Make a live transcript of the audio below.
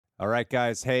All right,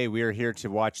 guys. Hey, we are here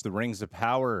to watch The Rings of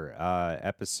Power,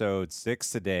 episode 6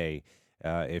 today.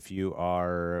 If you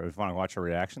want to watch our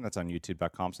reaction, that's on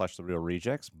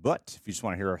youtube.com/TheRealRejects. But if you just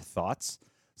want to hear our thoughts,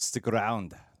 stick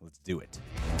around. Let's do it.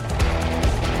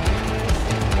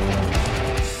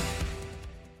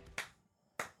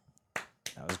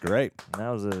 That was great. That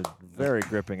was a very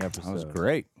gripping episode. That was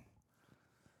great.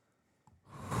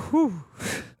 Whew.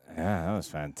 Yeah, that was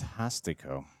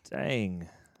fantastico. Dang.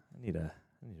 I need to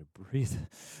breathe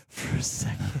for a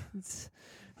second.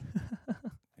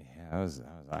 Yeah, that was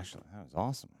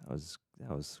awesome.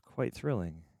 That was quite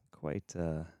thrilling, quite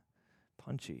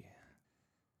punchy.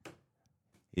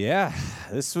 Yeah,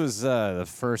 this was the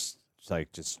first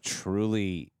just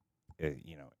truly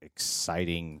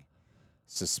exciting,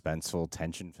 suspenseful,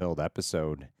 tension-filled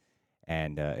episode,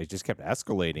 and it just kept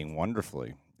escalating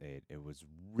wonderfully. It was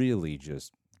really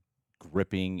just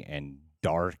gripping and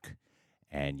dark,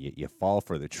 and you fall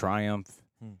for the triumph,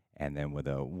 and then with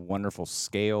a wonderful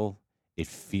scale, it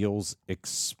feels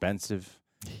expensive,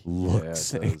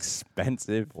 looks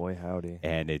expensive. Boy, howdy.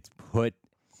 And it's put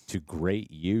to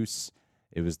great use.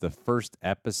 It was the first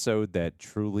episode that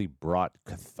truly brought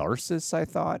catharsis, I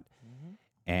thought.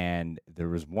 And there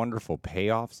was wonderful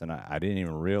payoffs, and I didn't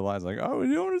even realize, it's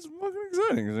fucking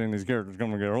exciting seeing these characters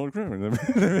come together. Holy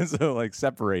crap. So,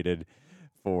 separated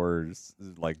for,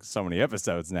 so many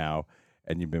episodes now,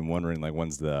 and you've been wondering,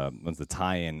 when's the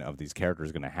tie-in of these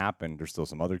characters going to happen? There's still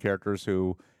some other characters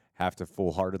who have to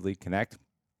full-heartedly connect.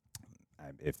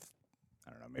 I don't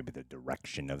know, maybe the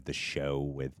direction of the show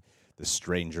with the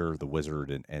stranger, the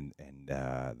wizard, and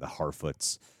the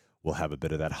Harfoots will have a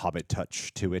bit of that Hobbit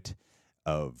touch to it.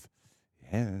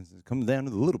 It comes down to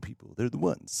the little people. They're the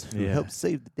ones who help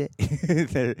save the day.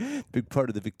 They're a big part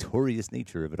of the victorious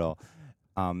nature of it all.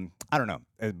 I don't know.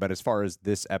 But as far as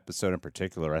this episode in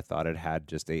particular, I thought it had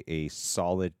just a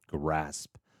solid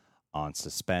grasp on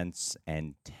suspense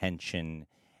and tension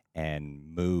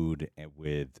and mood, and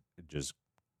with just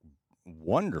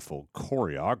wonderful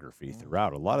choreography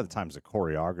throughout. A lot of the times the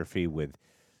choreography with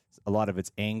a lot of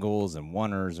its angles and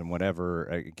oneers and whatever,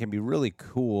 it can be really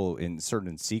cool in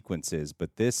certain sequences,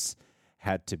 but this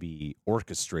had to be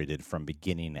orchestrated from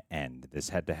beginning to end. This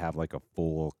had to have a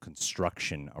full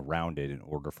construction around it in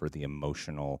order for the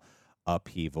emotional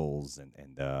upheavals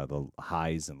and the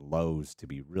highs and lows to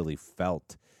be really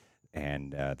felt,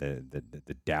 and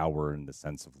the dower and the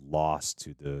sense of loss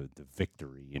to the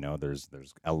victory.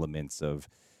 There's elements of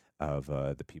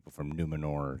the people from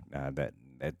Numenor that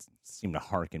seem to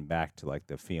harken back to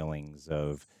the feelings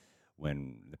of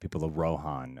when the people of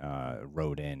Rohan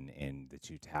rode in the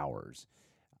Two Towers.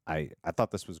 I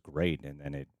thought this was great, and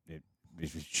then it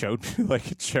showed me I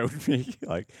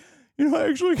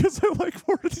actually guess I like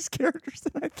more of these characters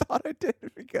than I thought I did,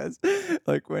 because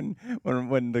when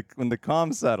the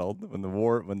calm settled, when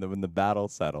the battle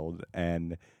settled,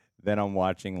 and then I'm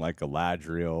watching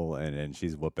Galadriel, and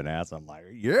she's whooping ass. I'm like,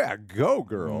 yeah, go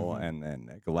girl. And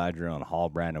then Galadriel and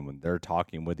Halbrand, and when they're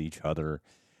talking with each other,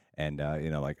 and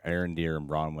Arondir and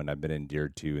Bronwyn, I've been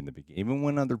endeared to in the beginning. Even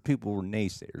when other people were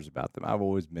naysayers about them, I've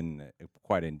always been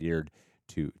quite endeared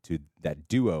to that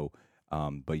duo.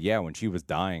 But yeah, when she was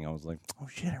dying, I was like, oh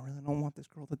shit, I really don't want this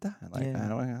girl to die. I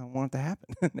don't want it to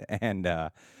happen. And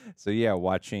so yeah,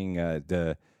 watching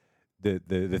the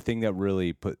thing that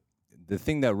really the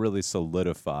thing that really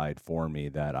solidified for me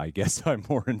that I guess I'm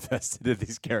more invested in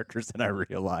these characters than I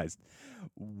realized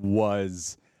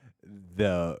was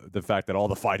the fact that all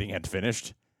the fighting had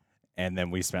finished, and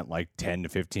then we spent 10 to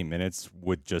 15 minutes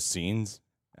with just scenes,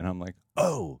 and I'm like,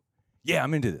 oh yeah,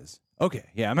 I'm into this. Okay,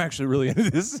 yeah, I'm actually really into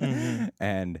this.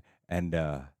 And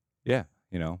yeah,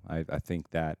 I think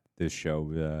that this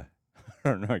show, I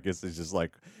don't know, I guess it's just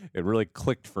it really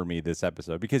clicked for me this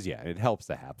episode, because yeah, it helps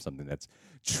to have something that's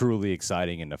truly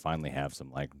exciting and to finally have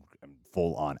some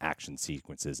full on action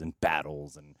sequences and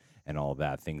battles and all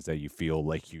that, things that you feel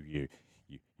like you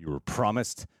were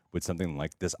promised with something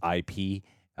like this IP,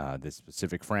 this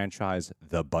specific franchise,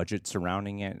 the budget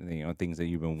surrounding it, things that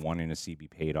you've been wanting to see be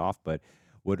paid off. But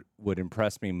what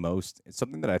impressed me most,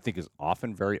 something that I think is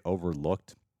often very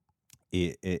overlooked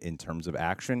in terms of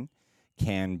action,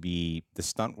 can be the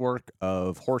stunt work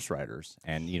of horse riders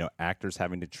and actors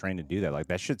having to train to do that.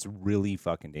 That shit's really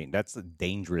fucking dangerous. That's the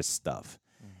dangerous stuff.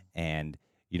 And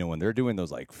when they're doing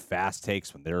those fast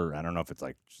takes, when they're, I don't know if it's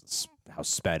how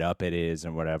sped up it is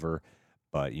and whatever,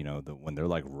 but when they're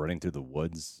running through the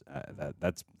woods,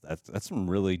 that's some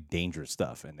really dangerous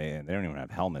stuff, and they don't even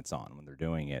have helmets on when they're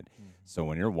doing it. So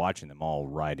when you're watching them all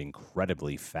ride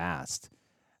incredibly fast,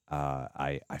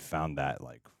 I found that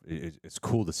it's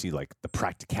cool to see the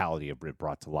practicality of it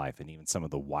brought to life, and even some of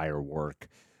the wire work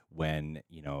when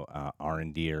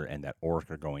Arendir and that orc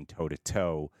are going toe to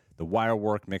toe. The wire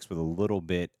work mixed with a little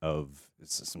bit of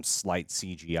some slight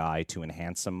CGI to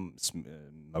enhance some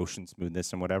motion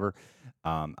smoothness and whatever,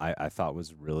 I thought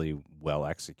was really well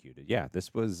executed. Yeah, this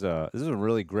is a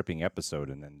really gripping episode,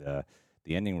 and then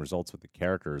the ending results with the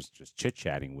characters just chit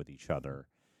chatting with each other,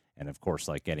 and of course,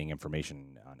 like getting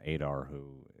information on Adar,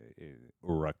 who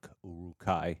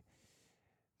Urukai. It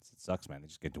sucks, man. They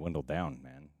just get dwindled down,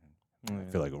 man. I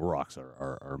feel like Uruks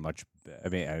are much. I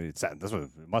mean, that's what it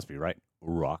must be, right?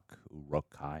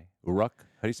 Urukai. How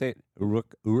do you say it?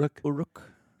 Uruk.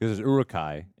 Because it's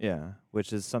Urukai. Yeah,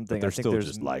 which is something They're I think still there's.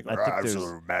 just like, I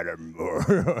think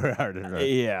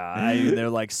they're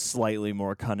like slightly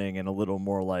more cunning and a little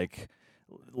more like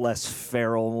less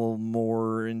feral,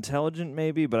 more intelligent,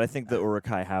 maybe. But I think the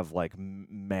Urukai have like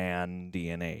man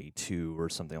DNA too, or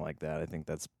something like that. I think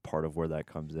that's part of where that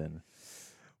comes in.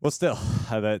 Well, still,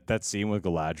 that scene with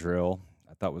Galadriel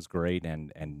I thought was great,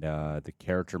 and the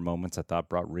character moments I thought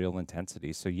brought real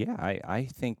intensity. So yeah, I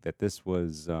think that this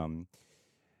was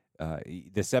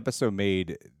this episode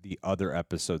made the other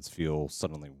episodes feel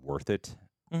suddenly worth it,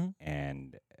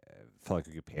 and felt like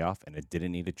a good payoff, and it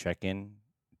didn't need to check in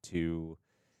to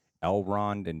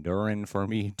Elrond and Durin for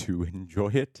me to enjoy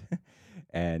it.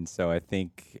 And so I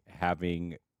think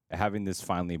having this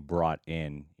finally brought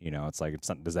in, it's like,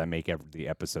 does that make the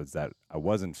episodes that I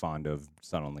wasn't fond of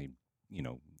suddenly,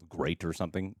 great or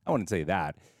something? I wouldn't say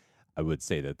that. I would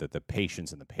say that the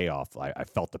patience and the payoff, I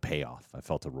felt the payoff. I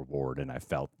felt a reward, and I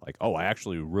felt like, oh, I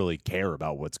actually really care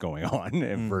about what's going on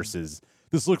and versus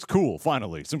this looks cool,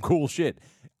 finally, some cool shit.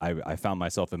 I found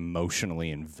myself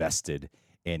emotionally invested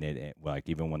in it, like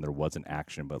even when there wasn't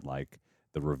action, but like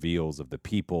the reveals of the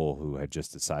people who had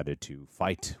just decided to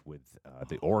fight with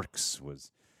the orcs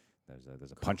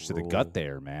there's a punch to the gut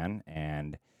there, man.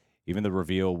 And even the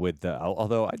reveal with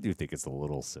although I do think it's a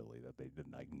little silly that they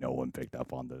didn't, like, no one picked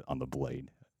up on the blade.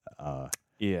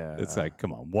 Yeah, it's like,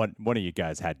 come on, one of you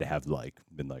guys had to have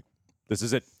been like, this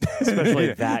is it.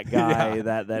 Especially that guy,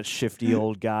 that shifty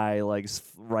old guy, like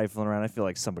rifling around. I feel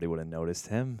like somebody would have noticed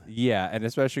him. Yeah, and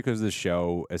especially because the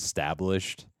show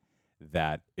established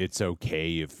that it's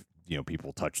okay if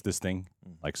people touch this thing,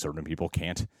 like certain people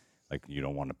can't. Like, you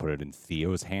don't want to put it in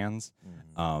Theo's hands.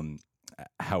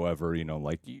 However,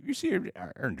 like you see,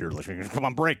 you're listening. Come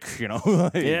on, break.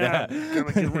 Like yeah,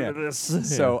 gotta get rid of this.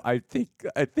 So I think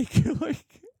like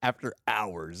after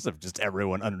hours of just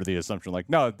everyone under the assumption, like,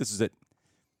 no, this is it.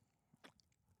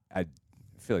 I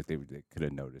feel like they could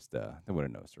have noticed. They would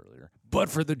have noticed earlier. But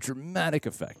for the dramatic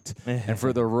effect and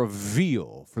for the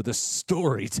reveal, for the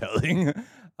storytelling,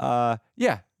 yeah,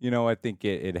 I think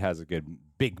it has a good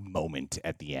big moment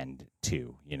at the end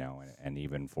too. And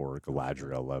even for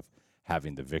Galadriel of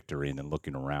having the victory and then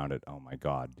looking around at, oh my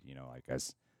God,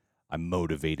 I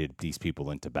motivated these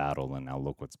people into battle, and now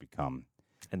look what's become.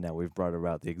 And now we've brought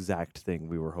about the exact thing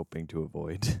we were hoping to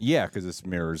avoid. Yeah, because this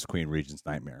mirrors Queen Regent's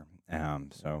nightmare.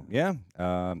 So yeah,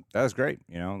 that was great.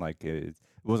 Like it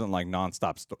wasn't like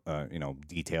nonstop,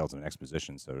 details and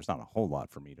exposition. So there's not a whole lot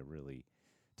for me to really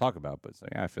talk about. But so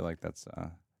yeah, I feel like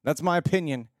that's my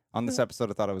opinion on this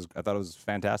episode. I thought it was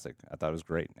fantastic. I thought it was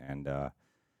great, and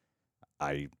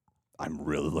I'm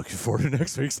really looking forward to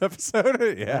next week's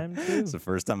episode. Yeah, it's the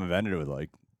first time I've ended it with like,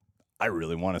 I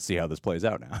really want to see how this plays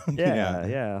out now.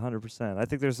 Yeah, 100%. I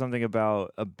think there's something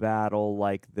about a battle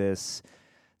like this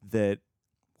that,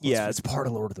 it's part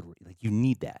of Lord of the Rings. Like, you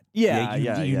need that. You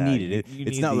need it.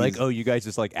 It's not like, oh, you guys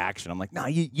just like action. I'm like, no,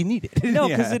 you need it. No,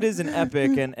 because it is an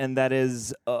epic, and that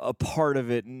is a part of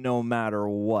it no matter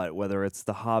what, whether it's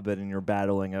The Hobbit and you're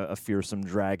battling a fearsome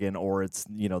dragon, or it's,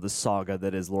 the saga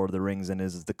that is Lord of the Rings and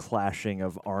is the clashing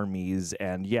of armies,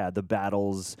 and the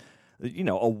battles.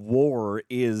 A war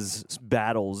is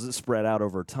battles spread out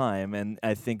over time, and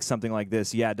I think something like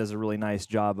this, it does a really nice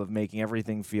job of making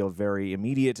everything feel very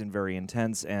immediate and very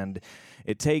intense, and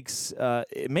it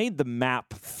made the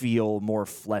map feel more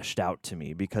fleshed out to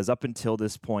me, because up until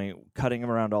this point, cutting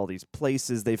around all these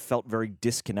places, they felt very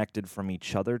disconnected from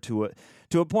each other to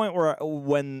a point where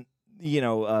when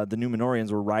the Numenorians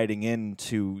were riding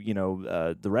into,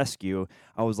 the rescue,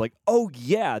 I was like, oh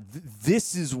yeah,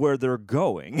 this is where they're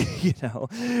going,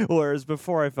 Whereas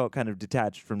before I felt kind of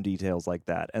detached from details like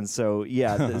that. And so,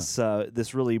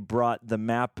 this really brought the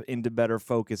map into better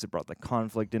focus. It brought the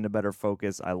conflict into better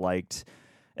focus. I liked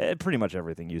pretty much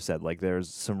everything you said. Like,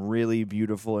 there's some really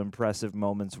beautiful, impressive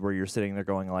moments where you're sitting there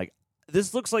going like,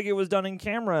 this looks like it was done in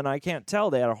camera, and I can't tell.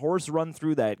 They had a horse run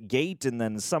through that gate, and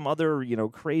then some other,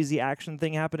 crazy action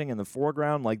thing happening in the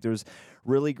foreground. Like, there's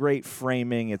really great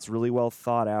framing. It's really well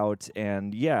thought out,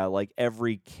 and yeah, like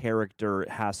every character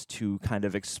has to kind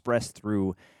of express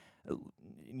through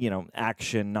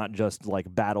action, not just like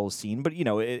battle scene, but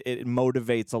it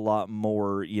motivates a lot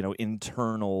more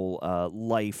internal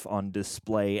life on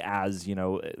display as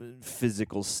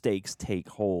physical stakes take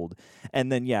hold. And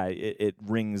then it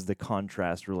rings the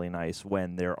contrast really nice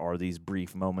when there are these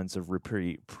brief moments of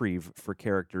reprieve for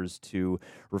characters to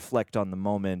reflect on the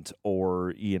moment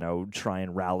or try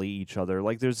and rally each other.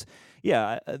 Like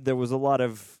there was a lot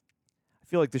of, I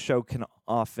feel like the show can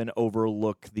often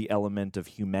overlook the element of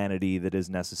humanity that is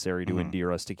necessary to endear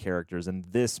us to characters, and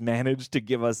this managed to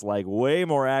give us like way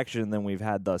more action than we've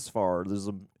had thus far. There's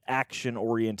an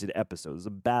action-oriented episode. There's a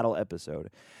battle episode,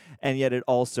 and yet it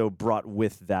also brought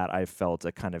with that, I felt,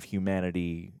 a kind of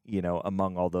humanity,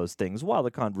 among all those things, while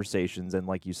the conversations and,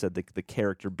 like you said, the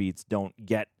character beats don't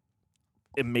get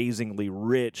amazingly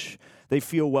rich. They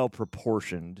feel well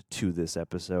proportioned to this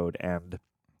episode, and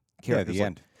characters the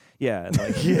end. Yeah, and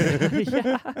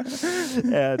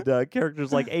and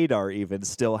characters like Adar even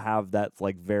still have that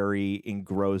like very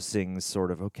engrossing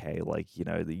sort of, okay, like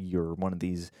you're one of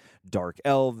these dark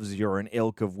elves, you're an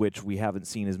ilk of which we haven't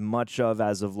seen as much of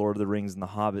as of Lord of the Rings and the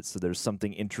Hobbit, so there's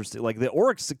something interesting. Like the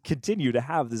orcs continue to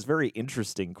have this very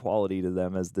interesting quality to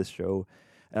them as this show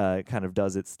kind of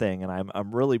does its thing, and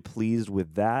I'm really pleased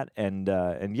with that. And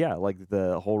yeah, like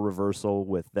the whole reversal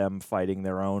with them fighting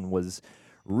their own was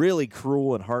really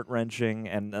cruel and heart-wrenching,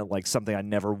 and like something I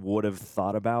never would have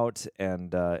thought about.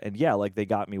 And yeah, like they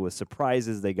got me with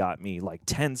surprises. They got me like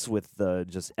tense with the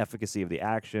just efficacy of the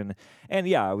action. And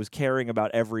yeah, I was caring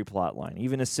about every plot line.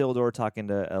 Even Isildur talking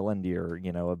to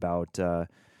Elendil, about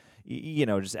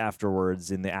just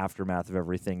afterwards in the aftermath of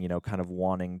everything, kind of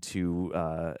wanting to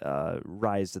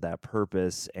rise to that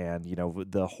purpose, and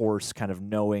the horse kind of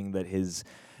knowing that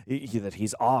that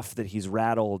he's off, that he's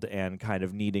rattled, and kind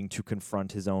of needing to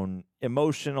confront his own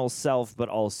emotional self, but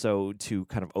also to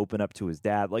kind of open up to his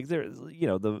dad. Like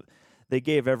they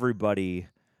gave everybody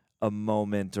a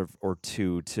moment or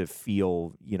two to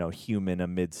feel, human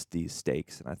amidst these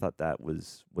stakes, and I thought that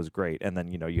was great. And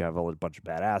then you have a bunch of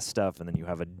badass stuff, and then you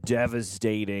have a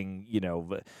devastating,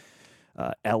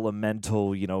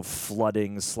 elemental,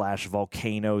 flooding /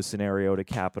 volcano scenario to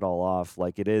cap it all off.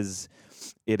 Like it is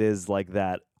like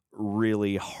that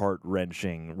really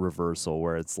heart-wrenching reversal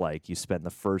where it's like you spend the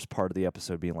first part of the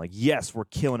episode being like, yes, we're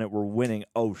killing it, we're winning.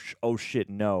 Oh shit,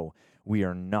 no, we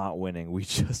are not winning. We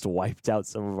just wiped out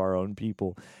some of our own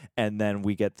people. And then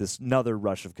we get this another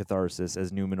rush of catharsis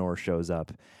as Numenor shows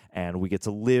up, and we get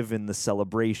to live in the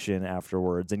celebration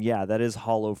afterwards. And yeah, that is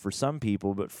hollow for some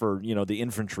people, but for, the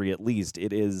infantry at least,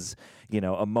 it is,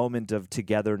 a moment of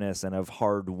togetherness and of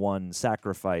hard-won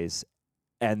sacrifice.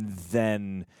 And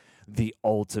then the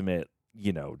ultimate,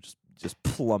 just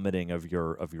plummeting of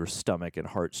your stomach and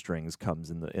heartstrings comes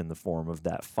in the form of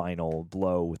that final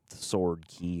blow with the sword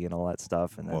key and all that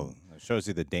stuff. And well, it shows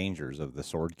you the dangers of the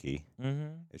sword key.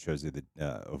 It shows you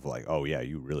of like, oh yeah,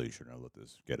 you really shouldn't have let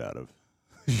this get out of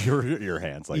your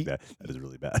hands like that. That is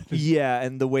really bad. Yeah,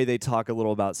 and the way they talk a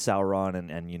little about Sauron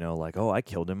and like, oh, I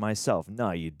killed him myself. No,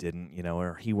 you didn't,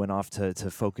 or he went off to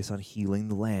focus on healing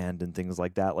the land and things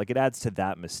like that. Like it adds to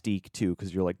that mystique too,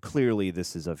 because you're like, clearly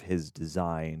this is of his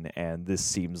design, and this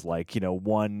seems like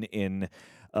one in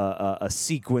a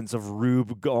sequence of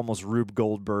almost Rube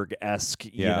Goldberg-esque,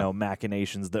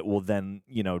 machinations that will then,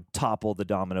 topple the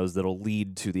dominoes that'll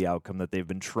lead to the outcome that they've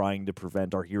been trying to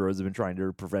prevent. Our heroes have been trying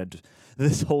to prevent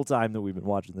this whole time that we've been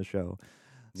watching the show.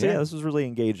 So yeah, this was really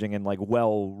engaging and like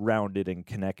well-rounded and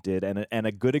connected, and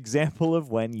a good example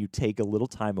of when you take a little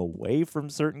time away from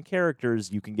certain characters,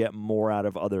 you can get more out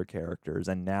of other characters.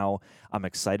 And now I'm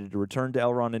excited to return to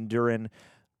Elrond and Durin.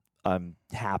 I'm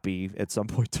happy at some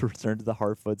point to return to the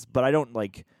Harfoots, but I don't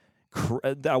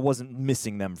I wasn't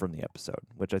missing them from the episode,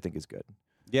 which I think is good.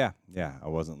 Yeah. I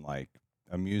wasn't like,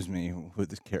 amuse me with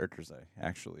the characters I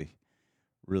actually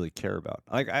really care about.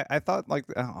 Like I thought like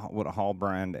what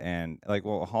Hallbrand and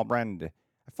Hallbrand,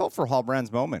 I felt for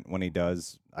Hallbrand's moment when he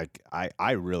does, like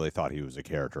I really thought he was a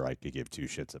character I could give two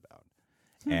shits about.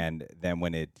 And then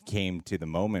when it came to the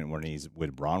moment when he's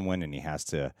with Bronwyn and he has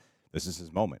to, this is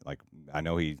his moment. Like I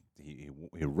know he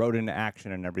rode into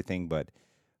action and everything, but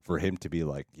for him to be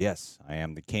like, yes, I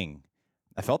am the king,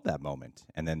 I felt that moment.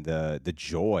 And then the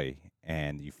joy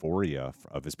and the euphoria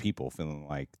of his people feeling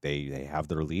like they have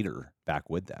their leader back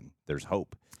with them. There's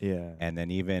hope. Yeah. And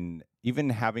then even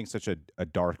having such a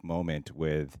dark moment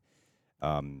with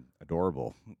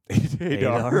adorable.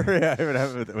 Adar. Yeah, I would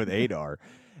have it with Adar.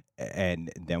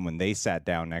 And then when they sat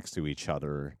down next to each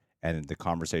other and the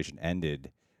conversation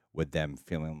ended with them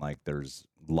feeling like there's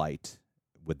light,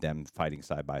 with them fighting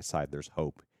side by side, there's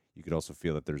hope. You could also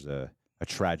feel that there's a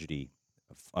tragedy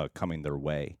coming their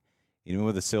way. Even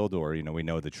with Isildur, we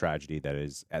know the tragedy that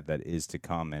is to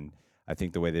come. And I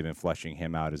think the way they've been fleshing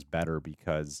him out is better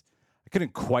because I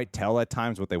couldn't quite tell at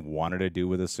times what they wanted to do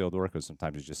with Isildur because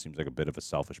sometimes he just seems like a bit of a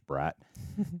selfish brat.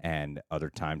 And other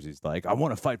times he's like, I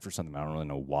want to fight for something. I don't really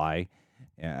know why.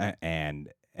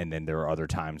 And then there are other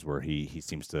times where he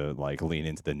seems to like lean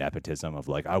into the nepotism of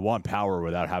like, I want power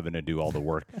without having to do all the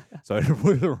work. So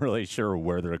I'm not really sure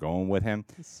where they're going with him.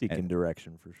 Seeking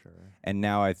direction for sure. And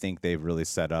now I think they've really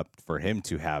set up for him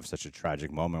to have such a tragic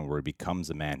moment where he becomes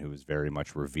a man who is very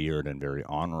much revered and very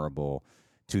honorable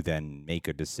to then make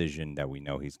a decision that we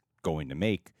know he's going to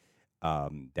make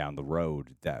down the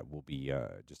road that will be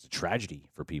just a tragedy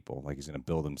for people. Like he's going to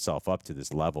build himself up to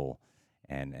this level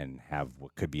and have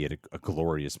what could be a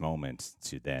glorious moment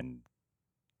to then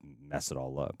mess it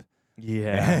all up.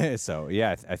 Yeah. So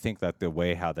yeah, I think that the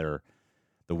way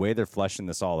they're fleshing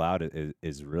this all out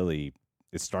is really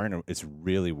it's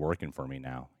really working for me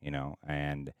now,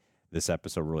 and this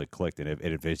episode really clicked. And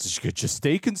if it could just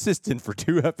stay consistent for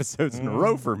 2 episodes in a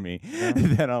row for me,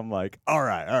 then I'm like, all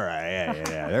right,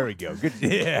 yeah, there we go. Good.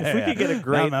 Yeah, if we could get a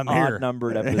great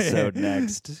odd-numbered episode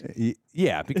next.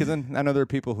 Yeah, because I know there are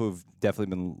people who've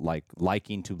definitely been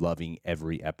liking to loving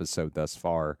every episode thus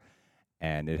far.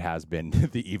 And it has been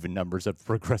the even numbers have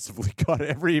progressively got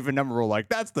every even number. We're like,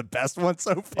 that's the best one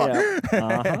so far. Yeah.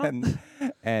 Uh-huh.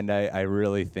 and I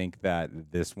really think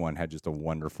that this one had just a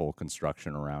wonderful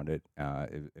construction around it.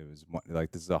 It was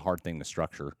like, this is a hard thing to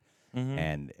structure,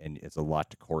 and it's a lot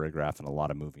to choreograph and a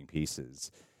lot of moving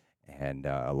pieces and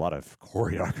a lot of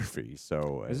choreography.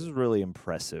 So this is really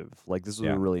impressive. Like, this was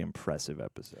a really impressive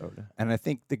episode. And I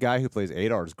think the guy who plays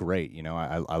Adar is great.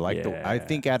 I like I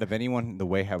think out of anyone, the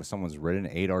way how someone's written,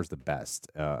 Adar's the best,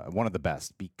 one of the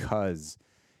best, because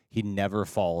he never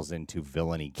falls into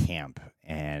villainy camp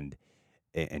and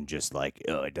just like,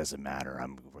 oh, it doesn't matter.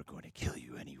 We're going to kill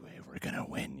you anyway. We're gonna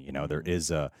win. There is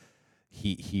a.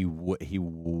 He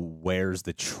wears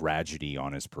the tragedy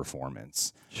on his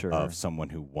performance of someone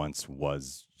who once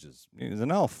was he was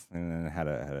an elf and then had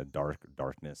a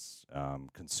darkness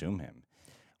consume him,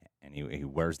 and he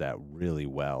wears that really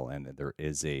well. And there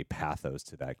is a pathos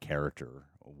to that character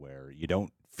where you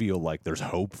don't feel like there's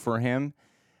hope for him,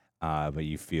 but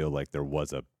you feel like there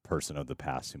was a person of the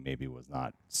past who maybe was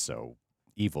not so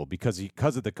evil because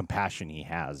of the compassion he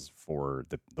has for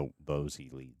those he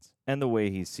leads. And the way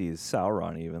he sees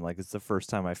Sauron, even like it's the first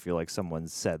time I feel like someone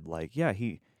said like, yeah,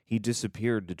 he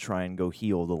disappeared to try and go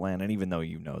heal the land. And even though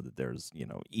that there's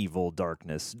evil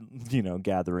darkness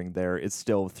gathering there, it's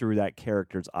still through that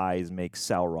character's eyes makes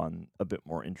Sauron a bit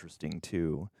more interesting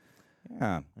too.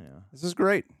 Yeah. This is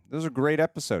great. This is a great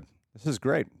episode. This is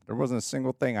great. There wasn't a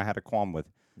single thing I had a qualm with,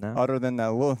 other than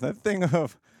that thing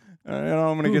of. I'm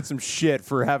going to get some shit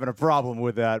for having a problem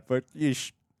with that, but you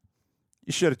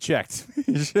should have checked.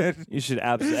 You should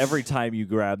absolutely. Every time you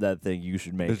grab that thing, you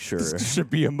should make sure. There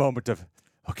should be a moment of,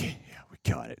 okay, yeah, we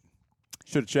got it.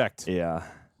 Should have checked. Yeah.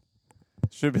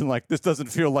 Should have been like, this doesn't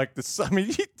feel like this. I mean,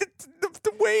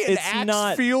 the way an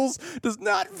axe feels does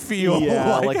not feel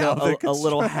like a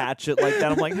little hatchet like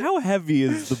that. I'm like, how heavy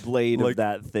is the blade of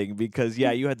that thing? Because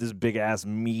you had this big ass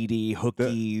meaty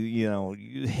hooky,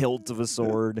 hilt of a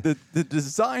sword. The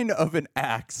design of an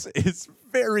axe is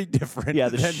very different. Yeah,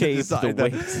 the shape, the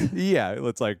weight.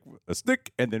 It's like a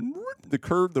stick and then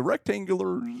the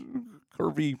rectangular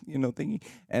curvy, thingy,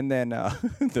 and then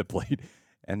the blade.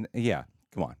 And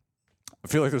come on. I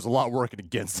feel like there's a lot working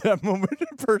against that moment,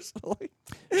 personally.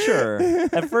 Sure.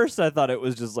 At first, I thought it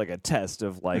was just like a test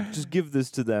of like, just give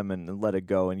this to them and let it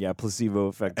go. And placebo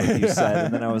effect, like you said.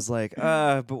 And then I was like,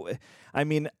 but I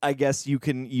mean, I guess you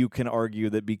can argue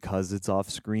that because it's off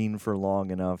screen for long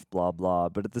enough, blah, blah.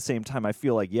 But at the same time, I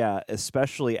feel like,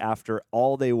 especially after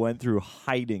all they went through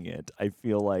hiding it, I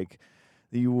feel like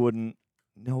you wouldn't.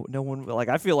 No one like.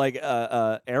 I feel like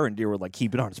Arondir would like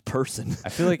keep it on his person. I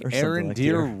feel like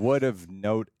Arondir would have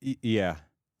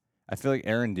I feel like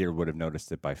Arondir would have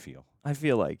noticed it by feel. I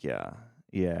feel like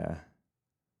yeah.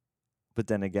 But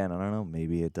then again, I don't know.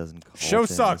 Maybe it doesn't. Show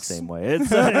sucks the same way.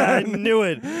 It's. I knew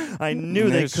it. I knew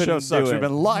they couldn't show sucks. do it. We've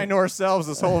been lying to ourselves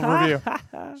this whole review.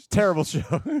 It's a terrible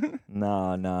show.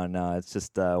 No. It's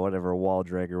just whatever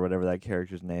Waldreg or whatever that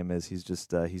character's name is. He's just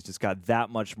got that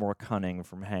much more cunning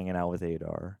from hanging out with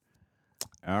Adar.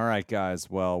 All right, guys.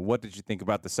 Well, what did you think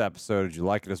about this episode? Did you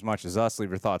like it as much as us? Leave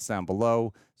your thoughts down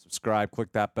below. Subscribe,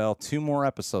 click that bell. 2 more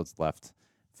episodes left.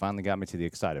 Finally got me to the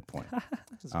excited point.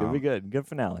 It's gonna be good. Good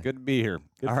finale. Good to be here.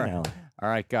 Good All right. finale. All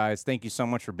right, guys. Thank you so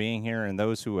much for being here, and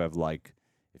those who have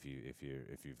if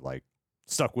you've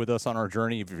stuck with us on our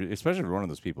journey, especially if you're one of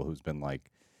those people who's been like,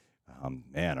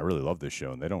 man, I really love this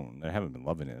show, and they haven't been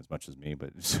loving it as much as me,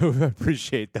 but so I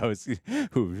appreciate those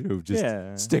who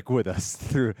just stick with us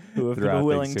who have been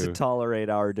willing to tolerate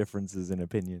our differences in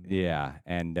opinion. Yeah,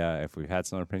 and if we've had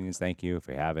some opinions, thank you. If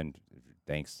we haven't,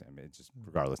 thanks. I mean, just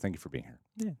regardless, thank you for being here.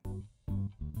 Yeah.